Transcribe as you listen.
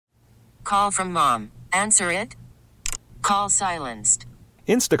Call from mom. Answer it. Call silenced.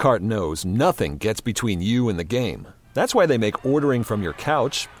 Instacart knows nothing gets between you and the game. That's why they make ordering from your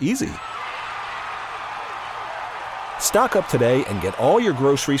couch easy. Stock up today and get all your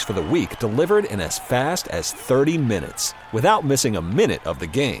groceries for the week delivered in as fast as 30 minutes without missing a minute of the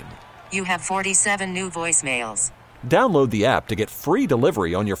game. You have 47 new voicemails. Download the app to get free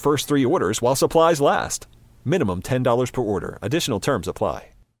delivery on your first 3 orders while supplies last. Minimum $10 per order. Additional terms apply.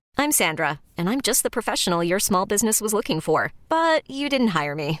 I'm Sandra, and I'm just the professional your small business was looking for. But you didn't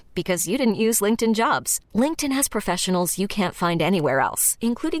hire me because you didn't use LinkedIn Jobs. LinkedIn has professionals you can't find anywhere else,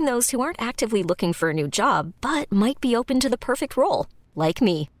 including those who aren't actively looking for a new job, but might be open to the perfect role, like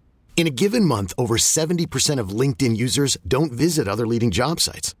me. In a given month, over 70% of LinkedIn users don't visit other leading job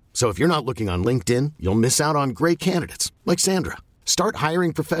sites. So if you're not looking on LinkedIn, you'll miss out on great candidates like Sandra. Start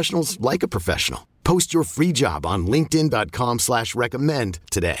hiring professionals like a professional. Post your free job on linkedin.com/recommend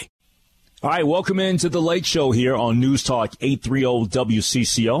today. All right, welcome into the Lake Show here on News Talk 830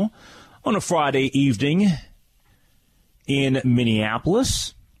 WCCO on a Friday evening in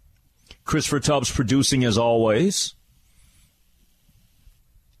Minneapolis. Christopher Tubbs producing as always.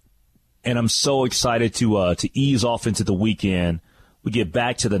 And I'm so excited to ease off into the weekend. We get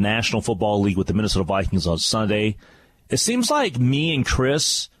back to the National Football League with the Minnesota Vikings on Sunday. It seems like me and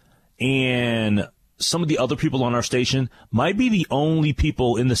Chris and some of the other people on our station might be the only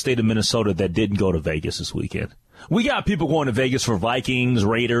people in the state of Minnesota that didn't go to Vegas this weekend. We got people going to Vegas for Vikings,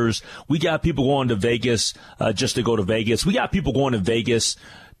 Raiders. We got people going to Vegas just to go to Vegas. We got people going to Vegas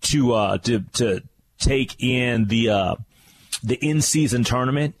to take in the in-season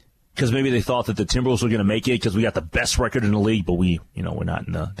tournament because maybe they thought that the Timberwolves were going to make it because we got the best record in the league, but we're not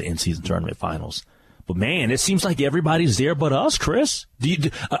in the in-season tournament finals. But, man, it seems like everybody's there but us, Chris.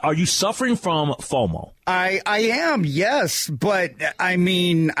 Are you suffering from FOMO? I am, yes. But, I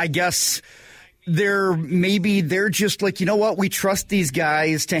mean, I guess they're just like, you know what? We trust these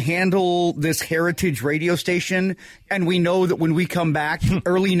guys to handle this heritage radio station. And we know that when we come back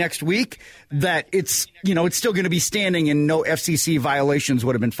early next week, that it's still going to be standing and no FCC violations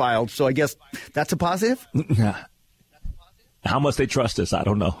would have been filed. So I guess that's a positive? Yeah. How much they trust us, I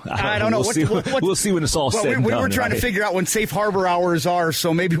don't know. I don't know. We'll see when it's all said and done. We were trying to figure out when safe harbor hours are,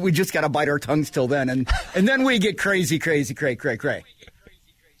 so maybe we just got to bite our tongues till then, and then we get crazy.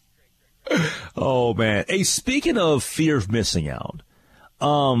 Oh, man. Hey, speaking of fear of missing out,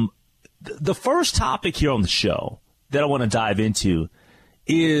 the first topic here on the show that I want to dive into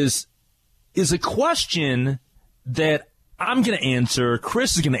is a question that I'm going to answer,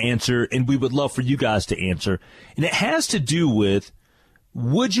 Chris is going to answer, and we would love for you guys to answer. And it has to do with,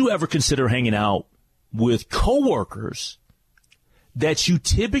 would you ever consider hanging out with coworkers that you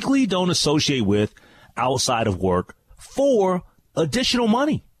typically don't associate with outside of work for additional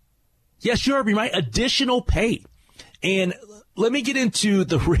money? Yes, you heard me right, additional pay. And let me get into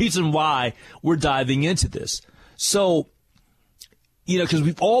the reason why we're diving into this. So, because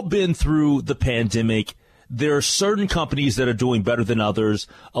we've all been through the pandemic. There are certain companies that are doing better than others.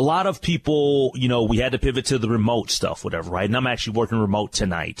 A lot of people, we had to pivot to the remote stuff, whatever, right? And I'm actually working remote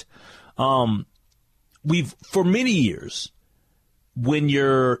tonight. For many years, when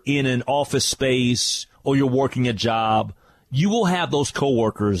you're in an office space or you're working a job, you will have those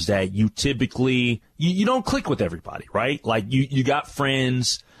coworkers that you typically, you don't click with everybody, right? Like you got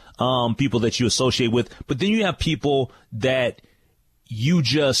friends, people that you associate with, but then you have people that you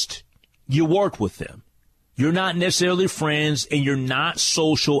work with them. You're not necessarily friends, and you're not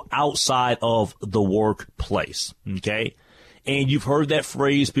social outside of the workplace, okay? And you've heard that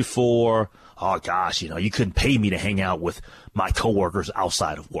phrase before, oh, gosh, you couldn't pay me to hang out with my coworkers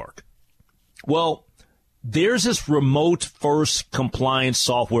outside of work. Well, there's this remote-first compliance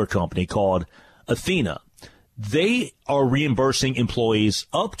software company called Athena. They are reimbursing employees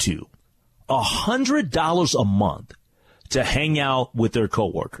up to $100 a month to hang out with their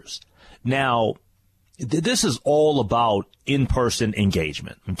coworkers. Now, this is all about in-person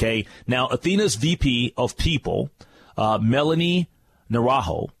engagement, okay? Now, Athena's VP of People, Melanie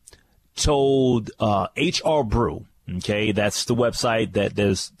Narajo, told HR Brew, okay, that's the website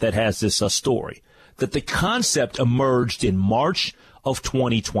that has this story, that the concept emerged in March of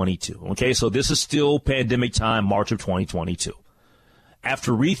 2022, okay? So this is still pandemic time, March of 2022.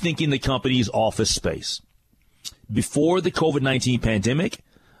 After rethinking the company's office space. Before the COVID-19 pandemic,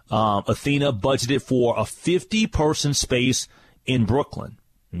 Athena budgeted for a 50-person space in Brooklyn,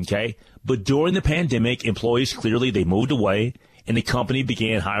 okay? But during the pandemic, employees they moved away, and the company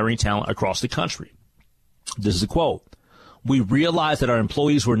began hiring talent across the country. This is a quote. We realized that our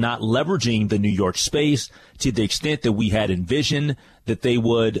employees were not leveraging the New York space to the extent that we had envisioned that they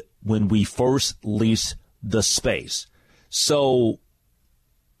would when we first leased the space. So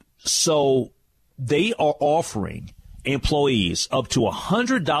they are offering employees up to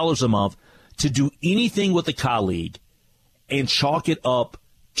 $100 a month to do anything with a colleague and chalk it up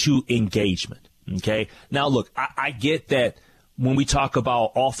to engagement. Okay. Now, look, I get that when we talk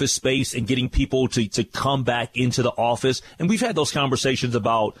about office space and getting people to come back into the office, and we've had those conversations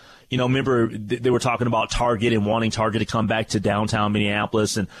about, remember they were talking about Target and wanting Target to come back to downtown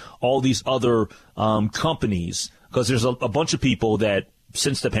Minneapolis and all these other companies, because there's a bunch of people that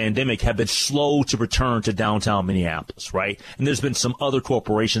since the pandemic have been slow to return to downtown Minneapolis, right? And there's been some other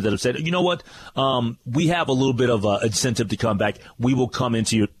corporations that have said, you know what, we have a little bit of an incentive to come back. We will come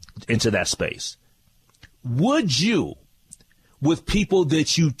into that space. Would you, with people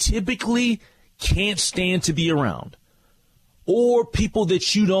that you typically can't stand to be around, or people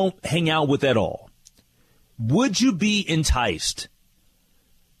that you don't hang out with at all, would you be enticed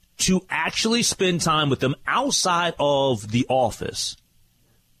to actually spend time with them outside of the office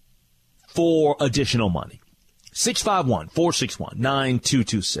for additional money?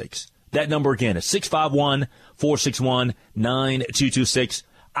 651-461-9226. That number again is 651-461-9226.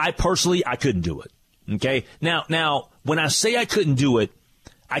 I couldn't do it. Okay. Now, when I say I couldn't do it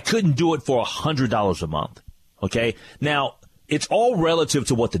for $100 a month. Okay. Now, it's all relative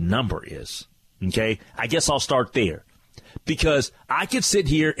to what the number is. Okay. I guess I'll start there, because I could sit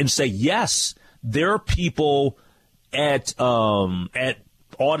here and say, yes, there are people at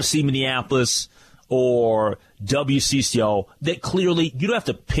Odyssey Minneapolis or WCCO that clearly you don't have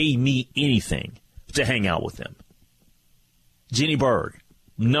to pay me anything to hang out with them. Jenny Berg,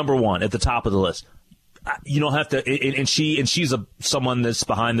 number one at the top of the list. You don't have to, and she's someone that's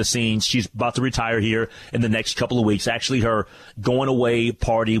behind the scenes. She's about to retire here in the next couple of weeks. Actually, her going away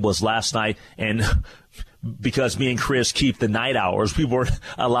party was last night, and because me and Chris keep the night hours, we weren't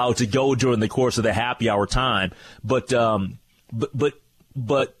allowed to go during the course of the happy hour time. But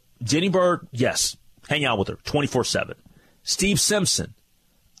Jenny Bird, yes, hang out with her 24/7. Steve Simpson,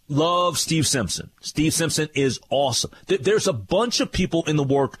 love Steve Simpson. Steve Simpson is awesome. There's a bunch of people in the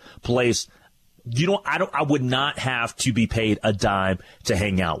workplace. I would not have to be paid a dime to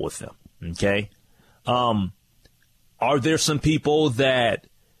hang out with them. Okay. Are there some people that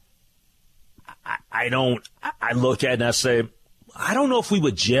I look at and I say, I don't know if we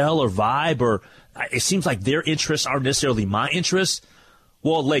would gel or vibe, or it seems like their interests aren't necessarily my interests.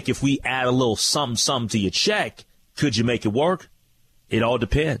 Well, like, if we add a little something to your check, could you make it work? It all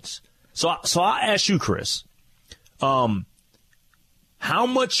depends. So I'll ask you, Chris, how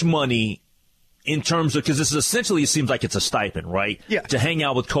much money, in terms of, because this is essentially, it seems like it's a stipend, right? Yeah. To hang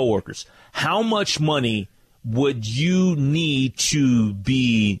out with coworkers. How much money would you need to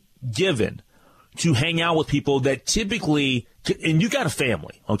be given to hang out with people that typically, and you got a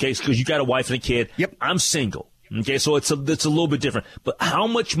family, okay? Because you got a wife and a kid. Yep. I'm single, okay? So it's a little bit different. But how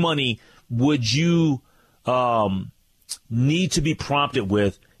much money would you need to be prompted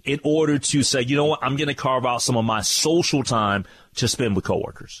with in order to say, you know what, I'm going to carve out some of my social time to spend with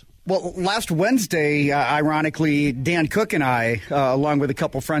coworkers? Well, last Wednesday, ironically, Dan Cook and I, along with a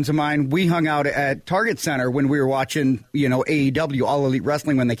couple friends of mine, we hung out at Target Center when we were watching, AEW, All Elite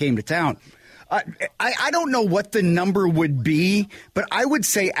Wrestling, when they came to town. I don't know what the number would be, but I would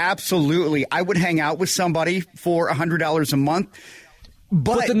say absolutely I would hang out with somebody for $100 a month.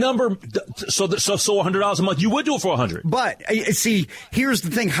 But the number, so $100 a month, you would do it for $100. But see, here's the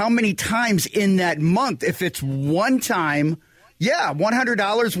thing: how many times in that month? If it's one time. Yeah,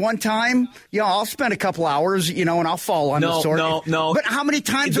 $100 one time. I'll spend a couple hours, and I'll fall on the sword. No. But how many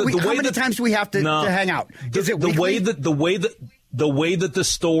times? How many times do we have to hang out? Is it weekly? The way that the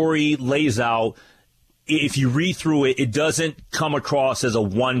story lays out, if you read through it, it doesn't come across as a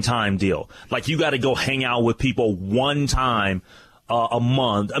one-time deal. Like, you got to go hang out with people one time a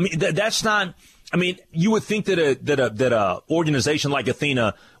month. I mean, that's not. I mean, you would think that a organization like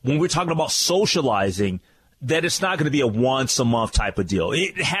Athena, when we're talking about socializing, that it's not going to be a once-a-month type of deal.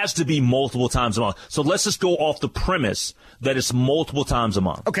 It has to be multiple times a month. So let's just go off the premise that it's multiple times a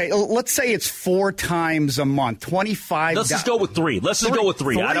month. Okay, let's say it's 4 times a month, 25. Let's just go with 3. Let's just go with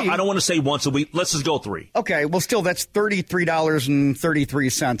 3. I don't want to say once a week. Let's just go 3. Okay, well, still, that's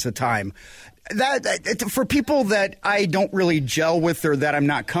 $33.33 a time. That for people that I don't really gel with or that I'm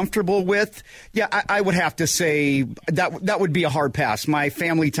not comfortable with, yeah, I would have to say that would be a hard pass. My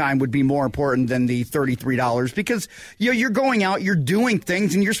family time would be more important than the $33 because you're going out, you're doing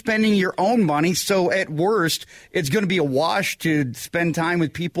things, and you're spending your own money. So at worst, it's going to be a wash to spend time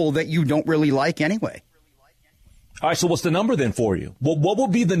with people that you don't really like anyway. All right, so what's the number then for you? What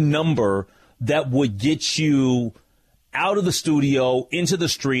would be the number that would get you out of the studio, into the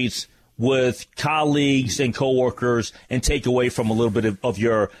streets with colleagues and coworkers and take away from a little bit of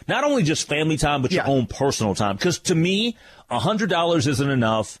your, not only just family time, but your own personal time? Because to me, $100 isn't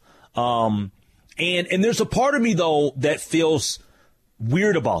enough. And there's a part of me, though, that feels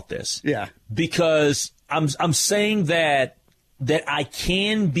weird about this. Yeah. Because I'm saying that I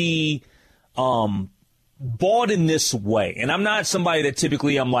can be bought in this way, and I'm not somebody that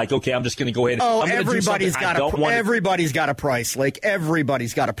typically I'm like, okay, I'm just going to go ahead. Everybody's got a price. Like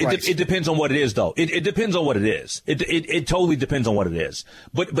everybody's got a price. It depends on what it is, though. It depends on what it is. It totally depends on what it is.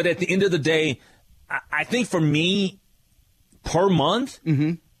 But at the end of the day, I think for me per month,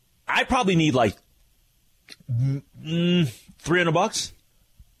 I probably need like $300.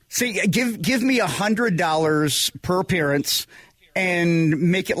 See, give me $100 per appearance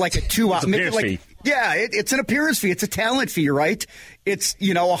and make it like a 2 hour. Make it like, yeah, it's an appearance fee. It's a talent fee, right? It's,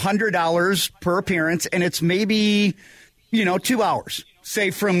 $100 per appearance, and it's maybe, 2 hours,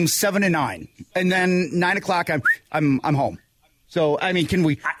 say from 7 to 9, and then 9 o'clock I'm home. So, I mean, can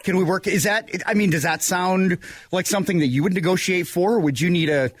we work? Does that sound like something that you would negotiate for? Or would you need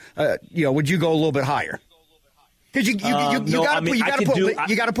would you go a little bit higher? Because you got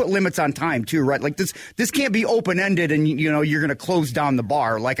to put limits on time too, right? Like this can't be open ended, and you're going to close down the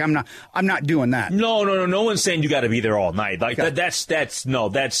bar. Like I'm not doing that. No. No one's saying you got to be there all night. Like that's not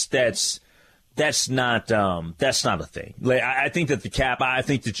a thing. Like I think that the cap. I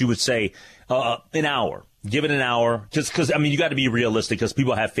think that you would say an hour. Give it an hour, just because, you got to be realistic because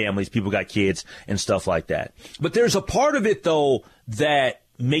people have families, people got kids and stuff like that. But there's a part of it, though, that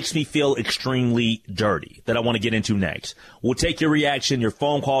makes me feel extremely dirty that I want to get into next. We'll take your reaction, your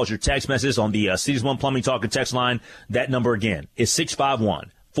phone calls, your text messages on the Cities One Plumbing Talk and Text line. That number again is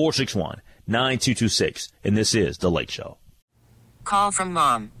 651-461-9226. And this is The Lake Show. Call from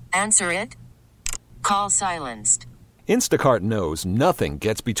mom. Answer it. Call silenced. Instacart knows nothing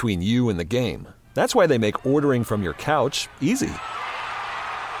gets between you and the game. That's why they make ordering from your couch easy.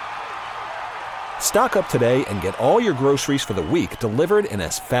 Stock up today and get all your groceries for the week delivered in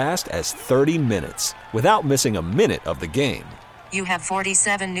as fast as 30 minutes without missing a minute of the game. You have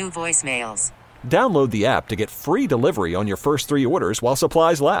 47 new voicemails. Download the app to get free delivery on your first 3 orders while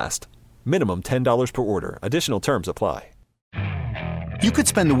supplies last. Minimum $10 per order. Additional terms apply. You could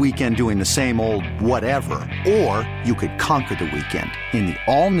spend the weekend doing the same old whatever, or you could conquer the weekend in the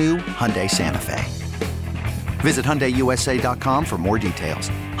all-new Hyundai Santa Fe. Visit HyundaiUSA.com for more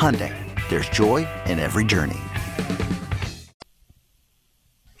details. Hyundai, there's joy in every journey.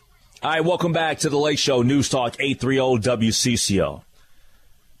 All right, welcome back to the Lake Show, News Talk 830 WCCO.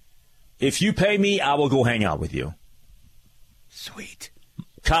 If you pay me, I will go hang out with you. Sweet.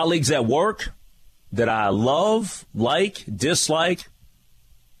 Colleagues at work that I love, like, dislike.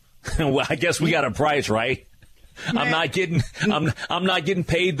 Well, I guess we got a price, right? Man. I'm not getting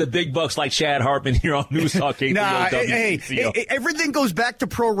paid the big bucks like Chad Hartman here on News Talk 830 WCCO. Hey, everything goes back to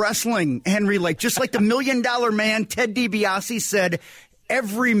pro wrestling, Henry. Like just like the $1 Million Man, Ted DiBiase said,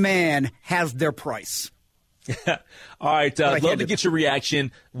 every man has their price. All right, love to get your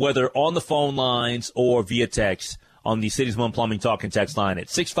reaction, whether on the phone lines or via text on the Cities One Plumbing Talk and Text line at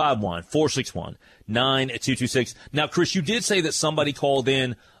 651-461-9226. Now, Chris, you did say that somebody called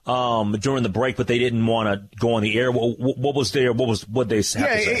in during the break, but they didn't want to go on the air. What was there? What they have to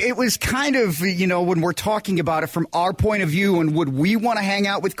say? It was kind of, when we're talking about it from our point of view, and would we want to hang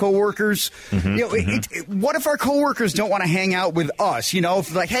out with coworkers? What if our coworkers don't want to hang out with us?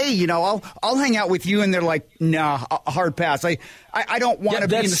 If like, hey, I'll hang out with you, and they're like, nah, a hard pass. I don't want to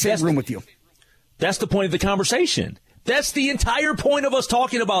be in the same room with you. That's the point of the conversation. That's the entire point of us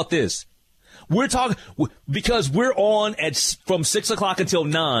talking about this. We're talking because we're on from 6 o'clock until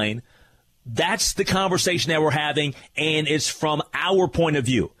 9. That's the conversation that we're having, and it's from our point of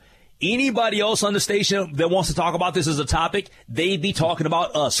view. Anybody else on the station that wants to talk about this as a topic, they'd be talking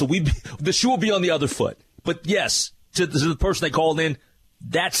about us. So the shoe will be on the other foot. But yes, to the person that called in,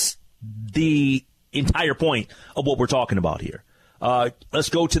 that's the entire point of what we're talking about here. Let's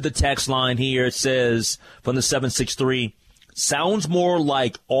go to the text line here. It says from the 763, sounds more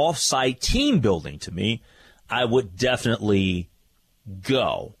like off-site team building to me. I would definitely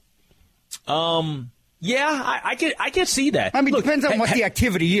go. Yeah, I can see that. I mean, it depends on what the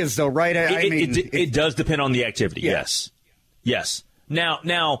activity is, though, right? It does depend on the activity. Yeah. Yes.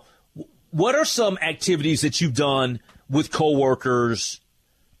 Now, what are some activities that you've done with coworkers,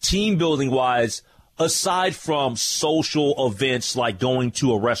 team building wise, aside from social events like going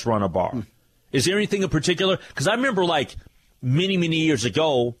to a restaurant or bar? Is there anything in particular? Because I remember, like, many years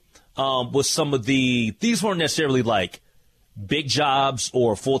ago, with some of these weren't necessarily like big jobs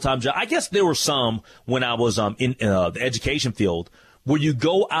or full-time jobs. I guess there were some when I was in the education field where you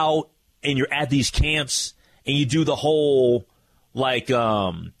go out and you're at these camps and you do the whole, like,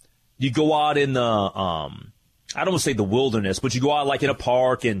 you go out in the, I don't want to say the wilderness, but you go out like in a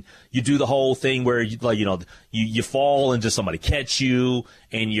park and you do the whole thing where you, like, you fall and just somebody catch you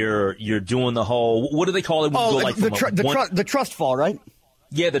and you're doing the whole, what do they call it? Oh, like the trust fall, right?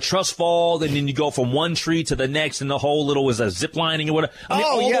 Yeah, the trust fall, and then you go from one tree to the next, and the whole little is a zip lining or whatever.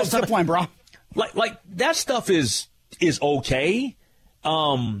 I mean, zip line, bro. Like that stuff is okay.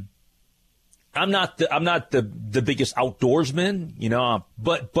 I'm not the biggest outdoorsman,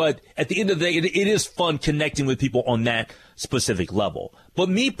 but at the end of the day, it is fun connecting with people on that specific level. But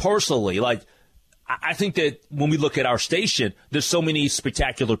me personally, like, I think that when we look at our station, there's so many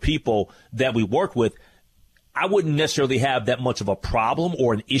spectacular people that we work with. I wouldn't necessarily have that much of a problem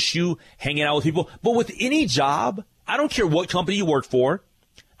or an issue hanging out with people. But with any job, I don't care what company you work for.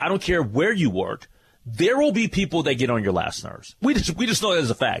 I don't care where you work. There will be people that get on your last nerves. We just know that as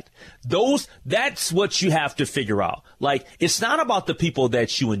a fact. That's what you have to figure out. Like, it's not about the people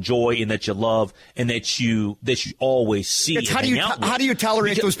that you enjoy and that you love and that you always see. It's how do you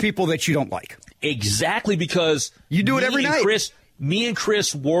tolerate those people that you don't like? Exactly, because you do it every night. Me and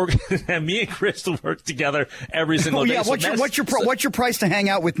Chris work together every single day. Yeah, what's your price to hang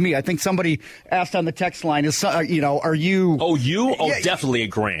out with me? I think somebody asked on the text line. Are you? Oh, you? Oh, yeah, definitely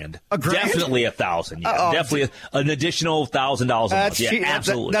 $1,000. $1,000? Definitely $1,000. Yeah, definitely an additional $1,000 a month. Yeah,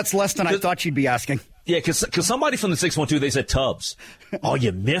 absolutely. That's less than I thought you'd be asking. Yeah, because somebody from the 612, they said, Tubbs, oh,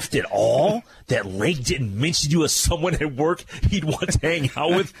 you miffed it all? That Lake didn't mention you as someone at work he'd want to hang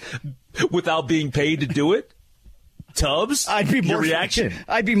out with without being paid to do it? Tubbs, your reaction?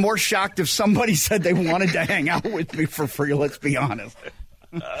 I'd be more shocked if somebody said they wanted to hang out with me for free, let's be honest.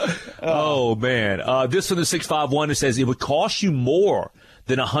 Oh, man. This from the 651, it says it would cost you more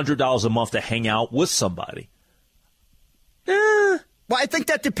than $100 a month to hang out with somebody. Well, I think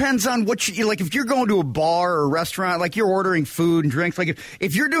that depends on what you like. If you're going to a bar or a restaurant, like you're ordering food and drinks, like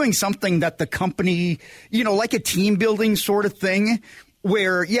if you're doing something that the company, like a team building sort of thing,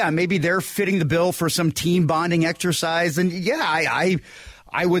 where, maybe they're fitting the bill for some team bonding exercise. And,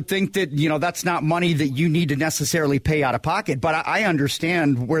 I would think that, that's not money that you need to necessarily pay out of pocket. But I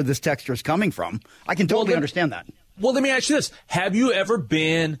understand where this texter is coming from. I can totally understand that. Well, let me ask you this. Have you ever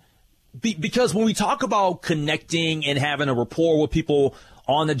been – because when we talk about connecting and having a rapport with people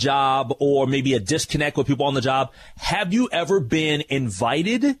on the job or maybe a disconnect with people on the job, have you ever been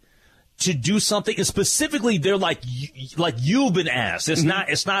invited – to do something, and specifically, they're like you've been asked. It's not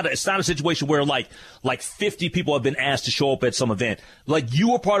a situation where like 50 people have been asked to show up at some event. Like,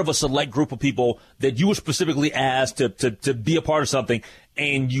 you were part of a select group of people that you were specifically asked to be a part of something,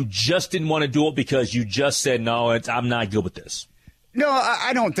 and you just didn't want to do it because you just said, no, I'm not good with this. No,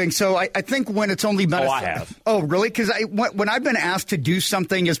 I don't think so. I think when it's only medicine. Oh, I have. Oh, really? Because when I've been asked to do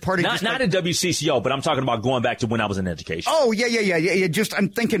something as part of not in WCCO, but I'm talking about going back to when I was in education. Oh, yeah. Just I'm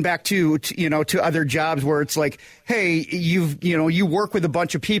thinking back to other jobs where it's like, hey, you work with a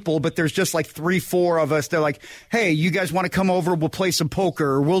bunch of people, but there's just like 3-4 of us. They're like, hey, you guys want to come over? We'll play some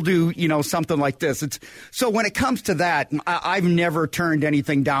poker. Or we'll do something like this. So when it comes to that, I've never turned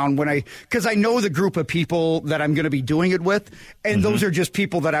anything down because I know the group of people that I'm going to be doing it with, and those are just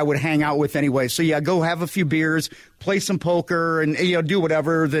people that I would hang out with anyway. So, go have a few beers, play some poker, and, do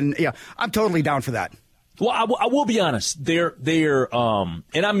whatever. Then, I'm totally down for that. Well, I will be honest. They're and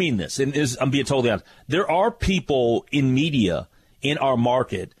I mean this, and I'm being totally honest. There are people in media in our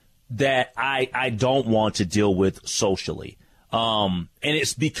market that I don't want to deal with socially. And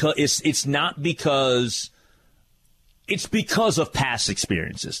it's because it's not because it's because of past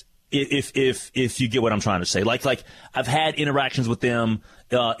experiences. If you get what I'm trying to say, like I've had interactions with them,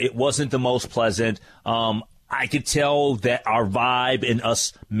 it wasn't the most pleasant. I could tell that our vibe and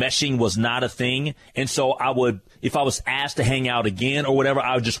us meshing was not a thing, and so if I was asked to hang out again or whatever,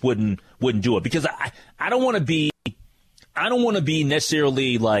 I just wouldn't do it because I don't want to be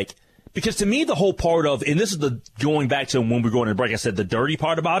necessarily like, because to me the whole part of, and this is going back to when we're going to break, I said the dirty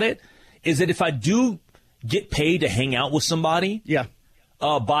part about it is that if I do get paid to hang out with somebody,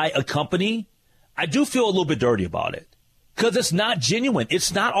 by a company, I do feel a little bit dirty about it because it's not genuine.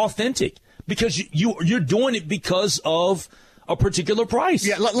 It's not authentic because you're doing it because of a particular price.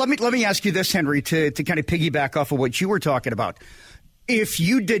 Yeah, let me ask you this, Henry, to kind of piggyback off of what you were talking about. If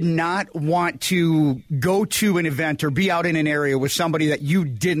you did not want to go to an event or be out in an area with somebody that you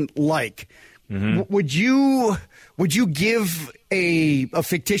didn't like, Would you give a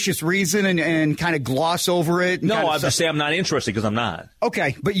fictitious reason and kind of gloss over it? No, I'd just say I'm not interested because I'm not.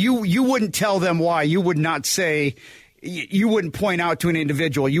 Okay, but you wouldn't tell them why. You would not say. You wouldn't point out to an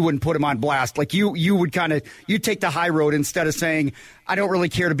individual. You wouldn't put him on blast. Like you would you take the high road instead of saying, I don't really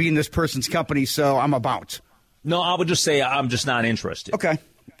care to be in this person's company, so I'm a bounce. No, I would just say I'm just not interested. Okay.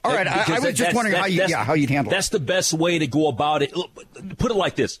 All right. I was just wondering how you'd handle it. That's the best way to go about it. Put it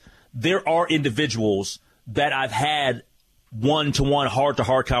like this. There are individuals that I've had one-to-one,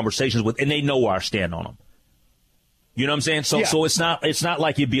 heart-to-heart conversations with, and they know where I stand on them. You know what I'm saying? So it's not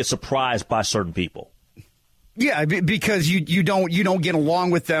like you'd be a surprise by certain people. Yeah, because you don't get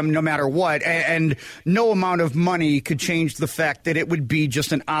along with them no matter what, and no amount of money could change the fact that it would be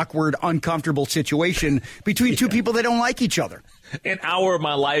just an awkward, uncomfortable situation between two people that don't like each other. An hour of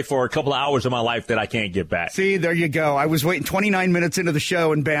my life or a couple of hours of my life that I can't get back. See, there you go. I was waiting 29 minutes into the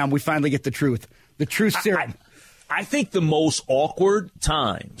show, and bam, we finally get the truth. The truth serum. I think the most awkward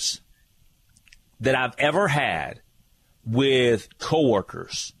times that I've ever had with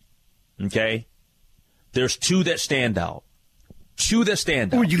coworkers, okay? There's two that stand out.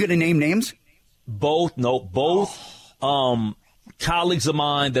 Were you going to name names? Both colleagues of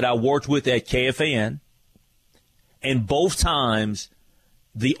mine that I worked with at KFAN, and both times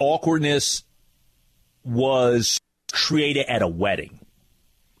the awkwardness was created at a wedding.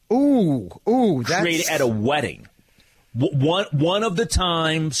 That's... Created at a wedding. One of the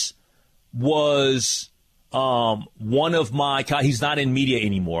times was one of my – he's not in media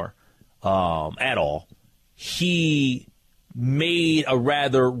anymore at all. He made a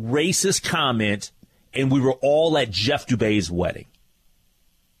rather racist comment, and we were all at Jeff Dubé's wedding.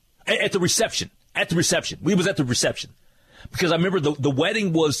 At the reception. We was at the reception. Because I remember the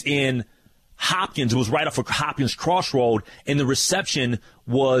wedding was in Hopkins. It was right off of Hopkins Crossroad, and the reception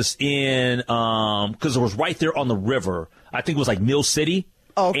was in because it was right there on the river. I think it was like Mill City.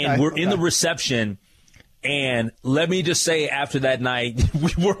 Oh, okay. And we're in the reception. And let me just say, after that night,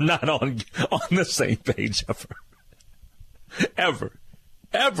 we were not on the same page ever.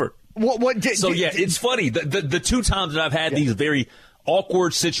 It's funny. The two times that I've had these very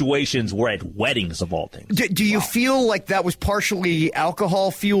awkward situations were at weddings of all things. Do you feel like that was partially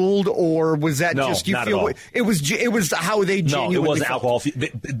alcohol fueled, or was that just you not feel at all. It was how they genuinely No, it wasn't felt.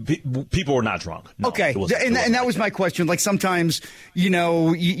 alcohol. People were not drunk. No, okay, and that was my question. Like sometimes,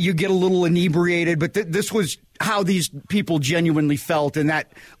 you get a little inebriated, but this was how these people genuinely felt, and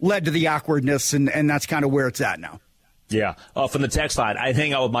that led to the awkwardness, and that's kind of where it's at now. Yeah. From the text line, I'd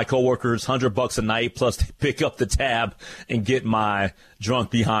hang out with my coworkers, $100 a night, plus pick up the tab and get my drunk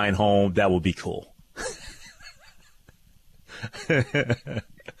behind home. That would be cool.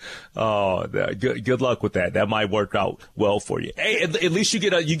 Oh, good luck with that. That might work out well for you. Hey, at least you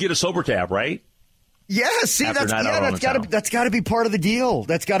get a sober cab, right? Yeah. See, that's got to be part of the deal.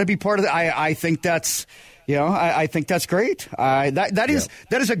 That's got to be part of the. I think that's. I think that's great. That is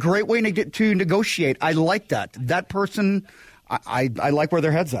a great way to negotiate. I like that. That person, I like where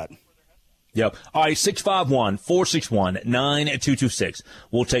their head's at. Yep. All right, 651-461-9226.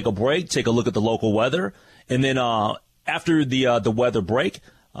 We'll take a break, take a look at the local weather, and then after the weather break,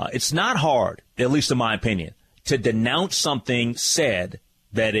 it's not hard, at least in my opinion, to denounce something said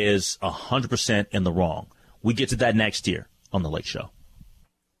that is 100% in the wrong. We get to that next year on The Lake Show.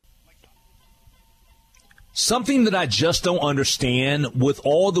 Something that I just don't understand with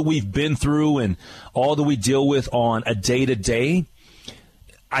all that we've been through and all that we deal with on a day-to-day,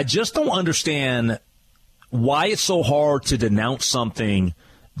 I just don't understand why it's so hard to denounce something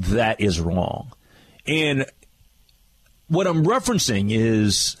that is wrong. And what I'm referencing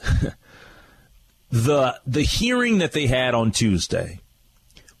is the hearing that they had on Tuesday,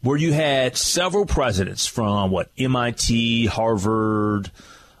 where you had several presidents from, MIT, Harvard,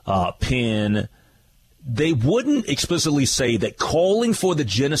 Penn. They wouldn't explicitly say that calling for the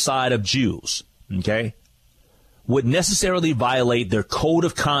genocide of Jews, okay, would necessarily violate their code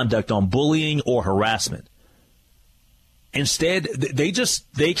of conduct on bullying or harassment. Instead, they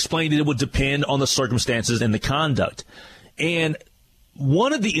explained it would depend on the circumstances and the conduct. And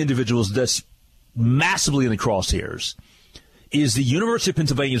one of the individuals that's massively in the crosshairs is the University of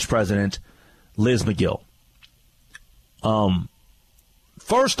Pennsylvania's president, Liz McGill.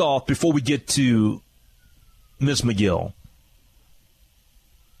 First off, before we get to Ms. McGill,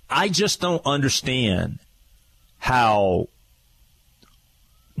 I just don't understand how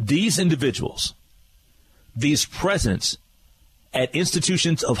these individuals, these presidents at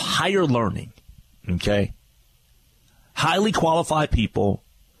institutions of higher learning, okay, highly qualified people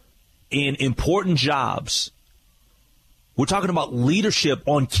in important jobs, we're talking about leadership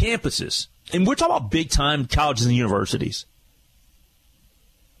on campuses, and we're talking about big-time colleges and universities,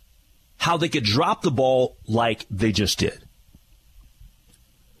 how they could drop the ball like they just did.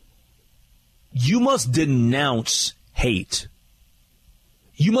 You must denounce hate.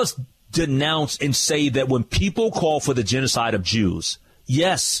 You must denounce and say that when people call for the genocide of Jews,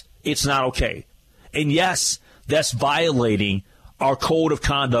 yes, it's not okay. And yes, that's violating our code of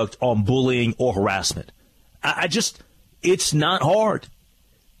conduct on bullying or harassment. It's not hard.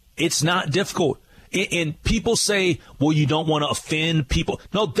 It's not difficult. And people say, well, you don't want to offend people.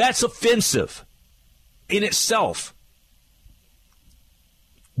 No, that's offensive in itself.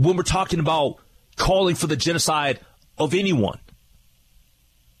 When we're talking about calling for the genocide of anyone,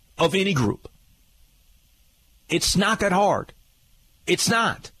 of any group, it's not that hard. It's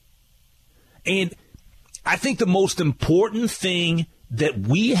not. And I think the most important thing that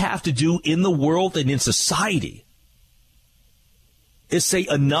we have to do in the world and in society is say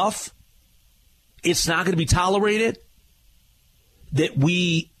enough. It's not going to be tolerated. That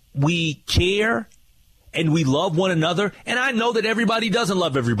we care and we love one another. And I know that everybody doesn't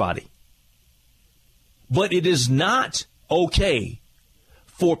love everybody. But it is not okay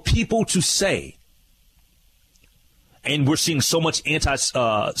for people to say, and we're seeing so much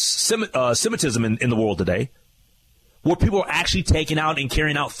anti-Semitism in the world today, where people are actually taking out and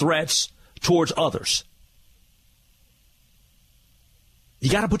carrying out threats towards others. You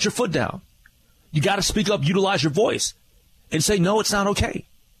got to put your foot down. You got to speak up, utilize your voice, and say, no, it's not okay.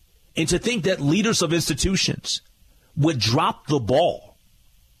 And to think that leaders of institutions would drop the ball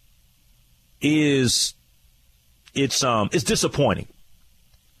it's disappointing.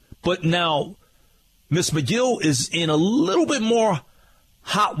 But now Ms. McGill is in a little bit more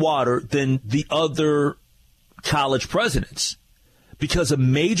hot water than the other college presidents because a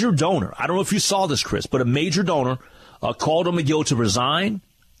major donor, I don't know if you saw this, Chris, but a major donor called on McGill to resign,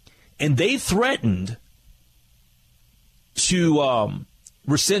 and they threatened to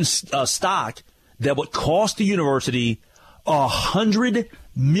rescind stock that would cost the university $100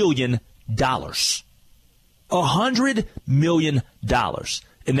 million. $100 million.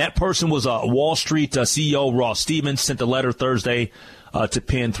 And that person was Wall Street CEO Ross Stevens, sent a letter Thursday to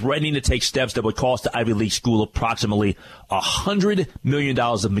Penn threatening to take steps that would cost the Ivy League school approximately $100 million if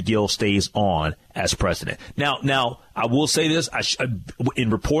McGill stays on as president. Now, I will say this. In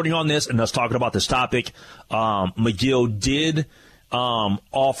reporting on this and us talking about this topic, McGill did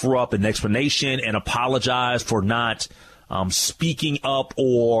offer up an explanation and apologize for not speaking up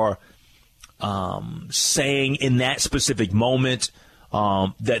or saying in that specific moment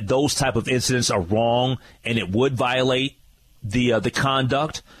that those type of incidents are wrong and it would violate the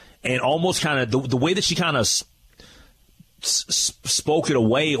conduct, and almost kind of the way that she kind of spoke it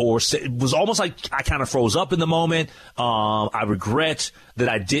away, or it was almost like I kind of froze up in the moment. I regret that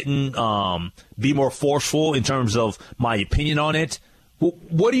I didn't be more forceful in terms of my opinion on it.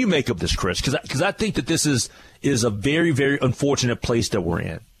 What do you make of this, Chris? Because I think that this is a very, very unfortunate place that we're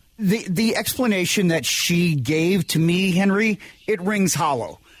in. The explanation that she gave to me, Henry, it rings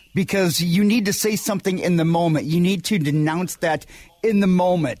hollow, because you need to say something in the moment. You need to denounce that in the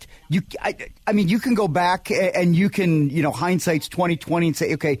moment. I mean, you can go back and you can, hindsight's 20/20 and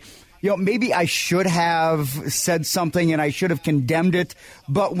say, okay, maybe I should have said something and I should have condemned it.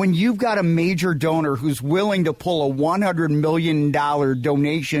 But when you've got a major donor who's willing to pull a $100 million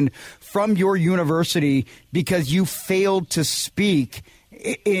donation from your university because you failed to speak,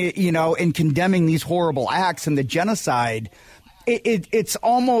 in condemning these horrible acts and the genocide, it's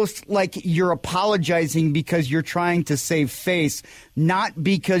almost like you're apologizing because you're trying to save face, not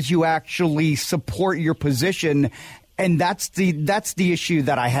because you actually support your position. And that's the issue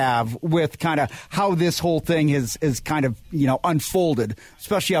that I have with kind of how this whole thing is kind of, unfolded,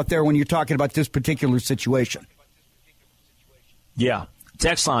 especially out there when you're talking about this particular situation. Yeah.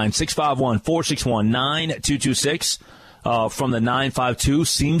 Text line 651-461-9226 from the 952.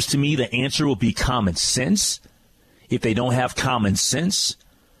 Seems to me the answer will be common sense. If they don't have common sense,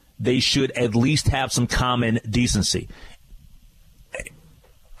 they should at least have some common decency.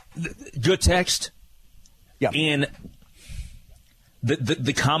 Good text. Yeah. And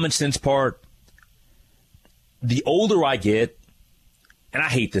the common sense part, the older I get, and I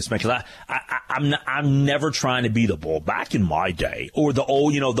hate this, man, because I'm never trying to be the bull back in my day or the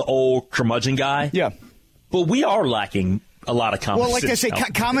old curmudgeon guy. Yeah. But we are lacking a lot of common sense. Well, like I say,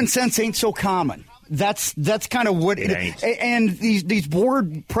 common sense ain't so common. That's kind of what and these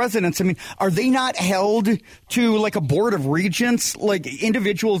board presidents, I mean, are they not held to like a board of regents, like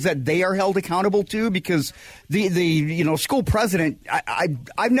individuals that they are held accountable to? Because the school president,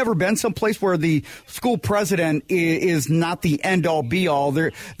 I've never been someplace where the school president is not the end all be all.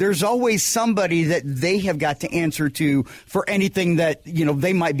 There's always somebody that they have got to answer to for anything that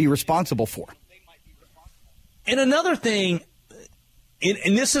they might be responsible for. And another thing,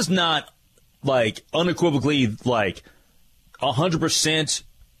 and this is not like unequivocally like 100%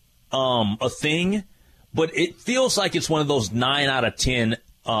 a thing, but it feels like it's one of those 9 out of 10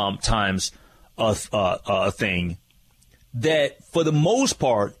 times a thing that for the most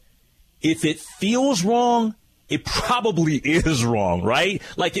part, if it feels wrong, it probably is wrong, right?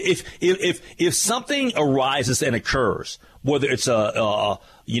 Like if something arises and occurs, whether it's a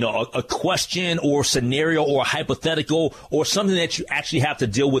question or scenario or a hypothetical or something that you actually have to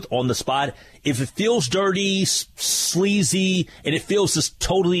deal with on the spot, if it feels dirty, sleazy, and it feels just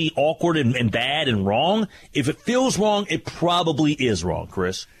totally awkward and bad and wrong, if it feels wrong, it probably is wrong,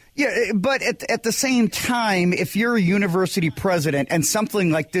 Chris. Yeah, but at the same time, if you're a university president and something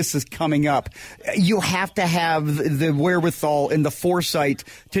like this is coming up, you have to have the wherewithal and the foresight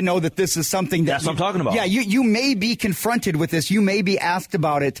to know that this is something that's what I'm talking about. Yeah, you may be confronted with this. You may be asked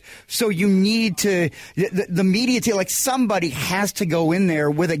about it. So you need to, the media, like somebody has to go in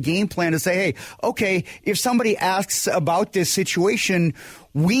there with a game plan to say, hey, okay, if somebody asks about this situation,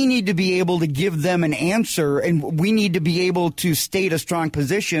 we need to be able to give them an answer, and we need to be able to state a strong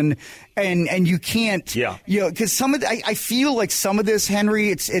position. And you can't, because I feel like some of this, Henry,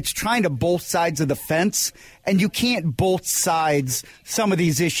 it's trying to both sides of the fence, and you can't both sides some of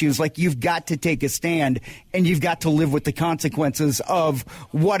these issues. Like you've got to take a stand, and you've got to live with the consequences of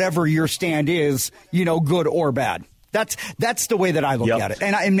whatever your stand is, good or bad. That's the way that I look at it,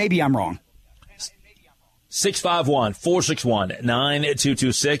 and maybe I'm wrong.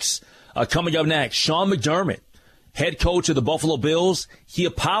 651-461-9226. Coming up next, Sean McDermott, head coach of the Buffalo Bills. He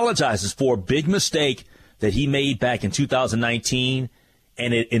apologizes for a big mistake that he made back in 2019,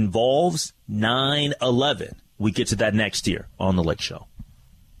 and it involves 9/11. We get to that next year on The Lake Show.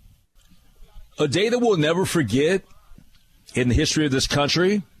 A day that we'll never forget in the history of this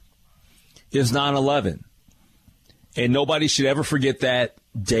country is 9/11. And nobody should ever forget that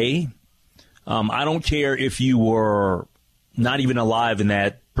day. I don't care if you were not even alive in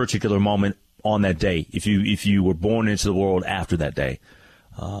that particular moment on that day, if you were born into the world after that day.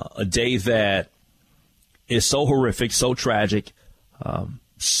 A day that is so horrific, so tragic,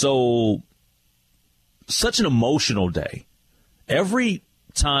 such an emotional day. Every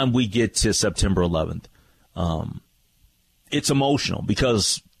time we get to September 11th, it's emotional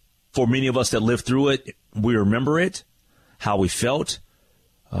because for many of us that lived through it, we remember it, how we felt.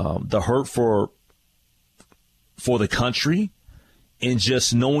 The hurt for the country, and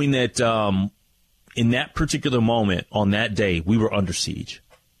just knowing that in that particular moment on that day, we were under siege.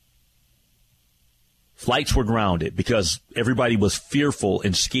 Flights were grounded because everybody was fearful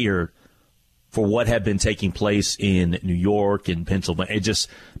and scared for what had been taking place in New York and Pennsylvania.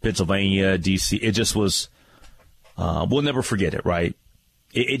 Pennsylvania, D.C. It just was. We'll never forget it, right?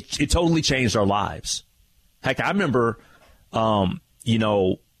 It totally changed our lives. Heck, I remember.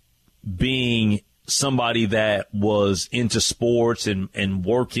 Being somebody that was into sports and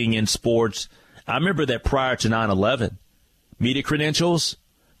working in sports, I remember that prior to 9/11, media credentials,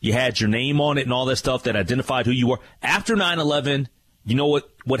 you had your name on it and all that stuff that identified who you were. After 9/11, you know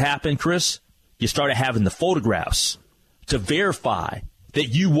what happened, Chris? You started having the photographs to verify that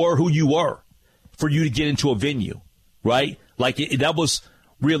you were who you were for you to get into a venue, right? Like that was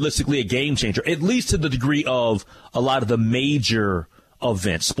realistically a game changer, at least to the degree of a lot of the major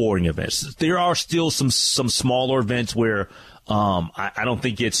events, sporting events. There are still some smaller events where I don't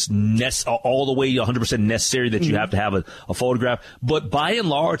think it's all the way 100% necessary that you have to have a photograph. But by and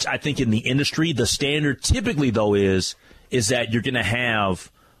large, I think in the industry, the standard typically, though, is that you're going to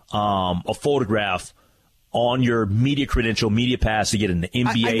have a photograph on your media credential, media pass to get in the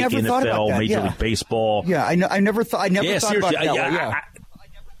NBA, NFL, Major League Baseball. Yeah, I never thought about it that way.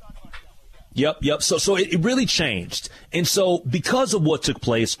 Yep. So it really changed. And so because of what took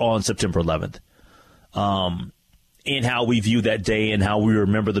place on September 11th, and how we view that day and how we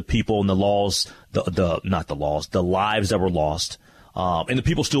remember the people and the laws, the lives that were lost, and the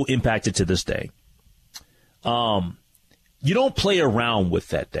people still impacted to this day. You don't play around with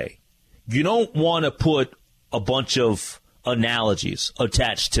that day. You don't want to put a bunch of analogies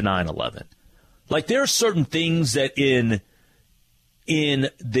attached to 9/11. Like there are certain things that in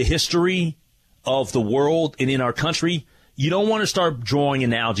the history of the world and in our country, you don't want to start drawing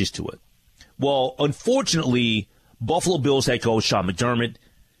analogies to it. Well, unfortunately, Buffalo Bills head coach Sean McDermott,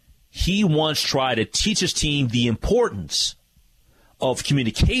 he once tried to teach his team the importance of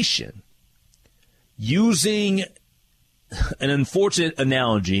communication using an unfortunate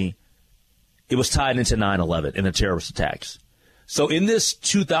analogy. It was tied into 9/11 and the terrorist attacks. So in this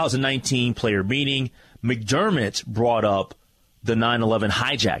 2019 player meeting, McDermott brought up the 9/11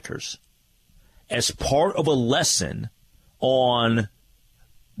 hijackers as part of a lesson on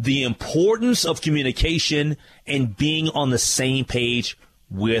the importance of communication and being on the same page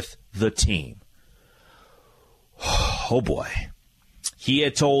with the team. Oh, boy. He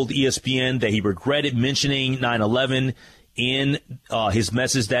had told ESPN that he regretted mentioning 9/11 in his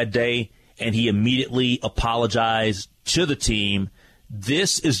message that day, and he immediately apologized to the team.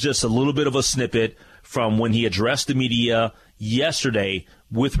 This is just a little bit of a snippet from when he addressed the media yesterday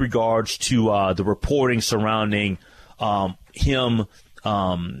with regards to the reporting surrounding him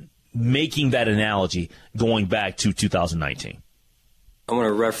making that analogy going back to 2019. I want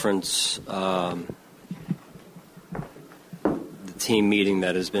to reference the team meeting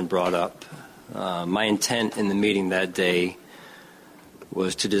that has been brought up. My intent in the meeting that day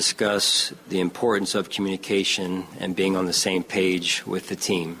was to discuss the importance of communication and being on the same page with the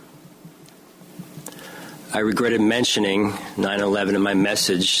team. I regretted mentioning 9/11 in my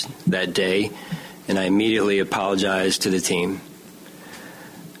message that day, and I immediately apologized to the team.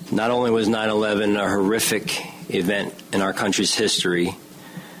 Not only was 9/11 a horrific event in our country's history,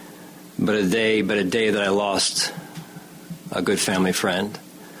 but a day that I lost a good family friend.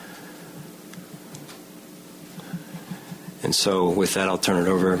 And so with that, I'll turn it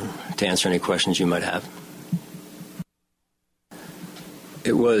over to answer any questions you might have.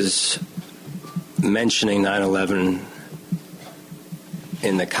 It was mentioning 9/11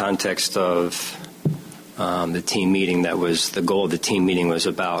 in the context of the team meeting. That was the goal of the team meeting, was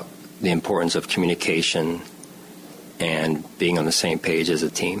about the importance of communication and being on the same page as a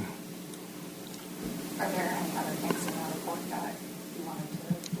team. Are there any other things in the report that you wanted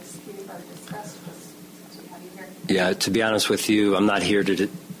to dispute or discuss, just since we have you here? Yeah, to be honest with you, I'm not here to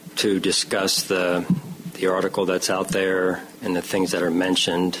discuss the article that's out there and the things that are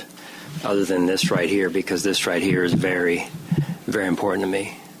mentioned, other than this right here, because this right here is very, very important to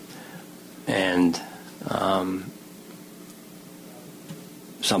me. And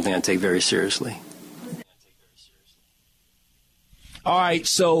something I take very seriously. All right,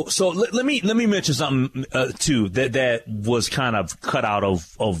 so let me mention something too that was kind of cut out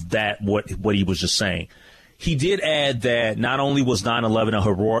of that what he was just saying. He did add that not only was 9/11 a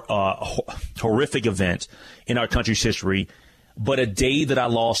horrific event in our country's history, but a day that I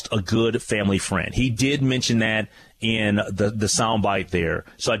lost a good family friend. He did mention that in the soundbite there,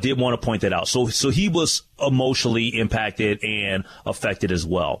 so I did want to point that out. So he was emotionally impacted and affected as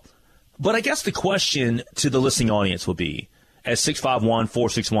well. But I guess the question to the listening audience will be, at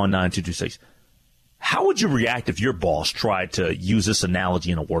 651-461-9226, how would you react if your boss tried to use this analogy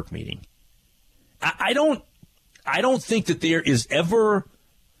in a work meeting? I don't think that there is ever.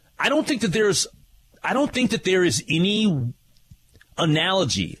 I don't think that there is any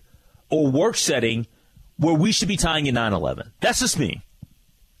analogy or work setting where we should be tying in 9/11. That's just me.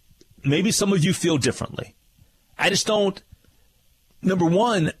 Maybe some of you feel differently. I just don't. Number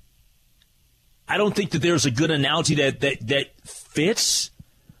one, I don't think that there's a good analogy that fits.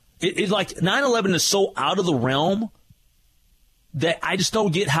 It like 9/11 is so out of the realm that I just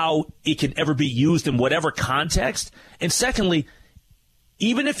don't get how it can ever be used in whatever context. And secondly,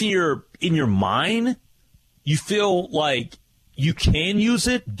 even if you're in your mind, you feel like you can use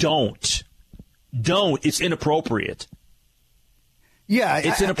it, don't. It's inappropriate. Yeah,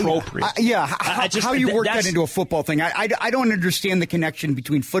 it's inappropriate. How you work that into a football thing? I don't understand the connection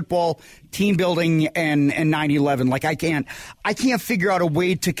between football, team building, and 9/11. Like I can't figure out a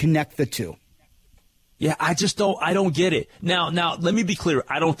way to connect the two. Yeah, I don't get it. Now, let me be clear.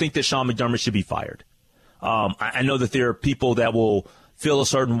 I don't think that Sean McDermott should be fired. I know that there are people that will feel a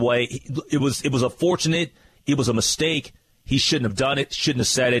certain way. It was unfortunate. It was a mistake. He shouldn't have done it. Shouldn't have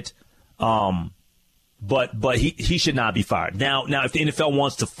said it. But he should not be fired. Now, if the NFL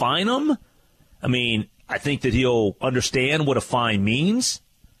wants to fine him, I mean, I think that he'll understand what a fine means,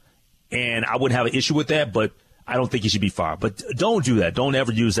 and I wouldn't have an issue with that, but I don't think he should be fired. But don't do that. Don't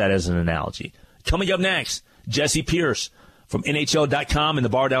ever use that as an analogy. Coming up next, Jesse Pierce from NHL.com and the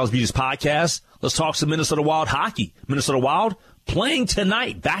Bar Downs Beaches podcast. Let's talk some Minnesota Wild hockey. Minnesota Wild playing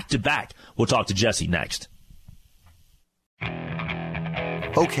tonight, back-to-back. We'll talk to Jesse next.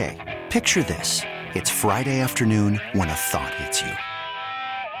 Okay, picture this. It's Friday afternoon when a thought hits you.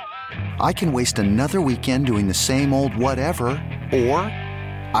 I can waste another weekend doing the same old whatever, or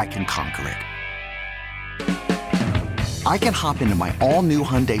I can conquer it. I can hop into my all-new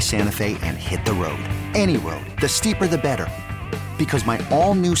Hyundai Santa Fe and hit the road. Any road. The steeper, the better. Because my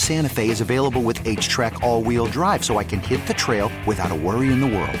all-new Santa Fe is available with H-Track all-wheel drive, so I can hit the trail without a worry in the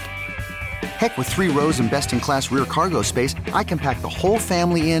world. Heck, with 3 rows and best-in-class rear cargo space, I can pack the whole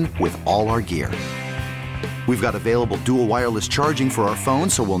family in with all our gear. We've got available dual wireless charging for our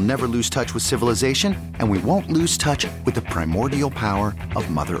phones, so we'll never lose touch with civilization, and we won't lose touch with the primordial power of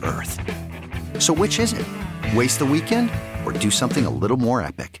Mother Earth. So which is it? Waste the weekend or do something a little more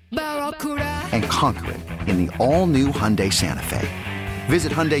epic? And conquer it in the all-new Hyundai Santa Fe.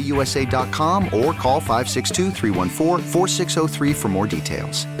 Visit HyundaiUSA.com or call 562-314-4603 for more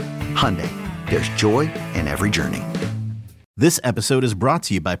details. Hyundai, there's joy in every journey. This episode is brought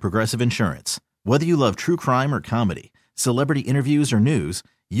to you by Progressive Insurance. Whether you love true crime or comedy, celebrity interviews or news,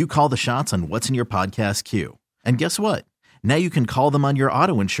 you call the shots on what's in your podcast queue. And guess what? Now you can call them on your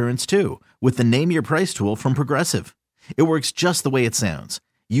auto insurance too with the Name Your Price tool from Progressive. It works just the way it sounds.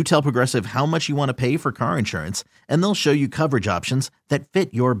 You tell Progressive how much you want to pay for car insurance, and they'll show you coverage options that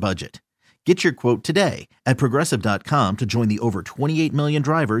fit your budget. Get your quote today at Progressive.com to join the over 28 million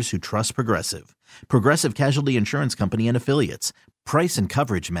drivers who trust Progressive. Progressive Casualty Insurance Company and Affiliates. Price and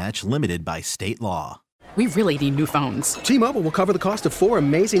coverage match limited by state law. We really need new phones. T-Mobile will cover the cost of 4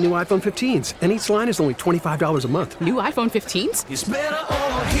 amazing new iPhone 15s, and each line is only $25 a month. New iPhone 15s? It's better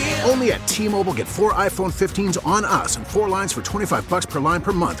over here. Only at T-Mobile, get 4 iPhone 15s on us and 4 lines for $25 per line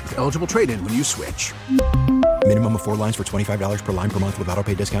per month with eligible trade-in when you switch. Minimum of 4 lines for $25 per line per month with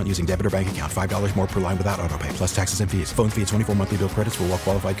autopay discount using debit or bank account. $5 more per line without autopay, plus taxes and fees. Phone fee at 24 monthly bill credits for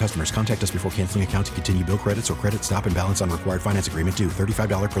well-qualified customers. Contact us before canceling account to continue bill credits or credit stop and balance on required finance agreement due.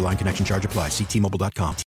 $35 per line connection charge applies. See T-Mobile.com.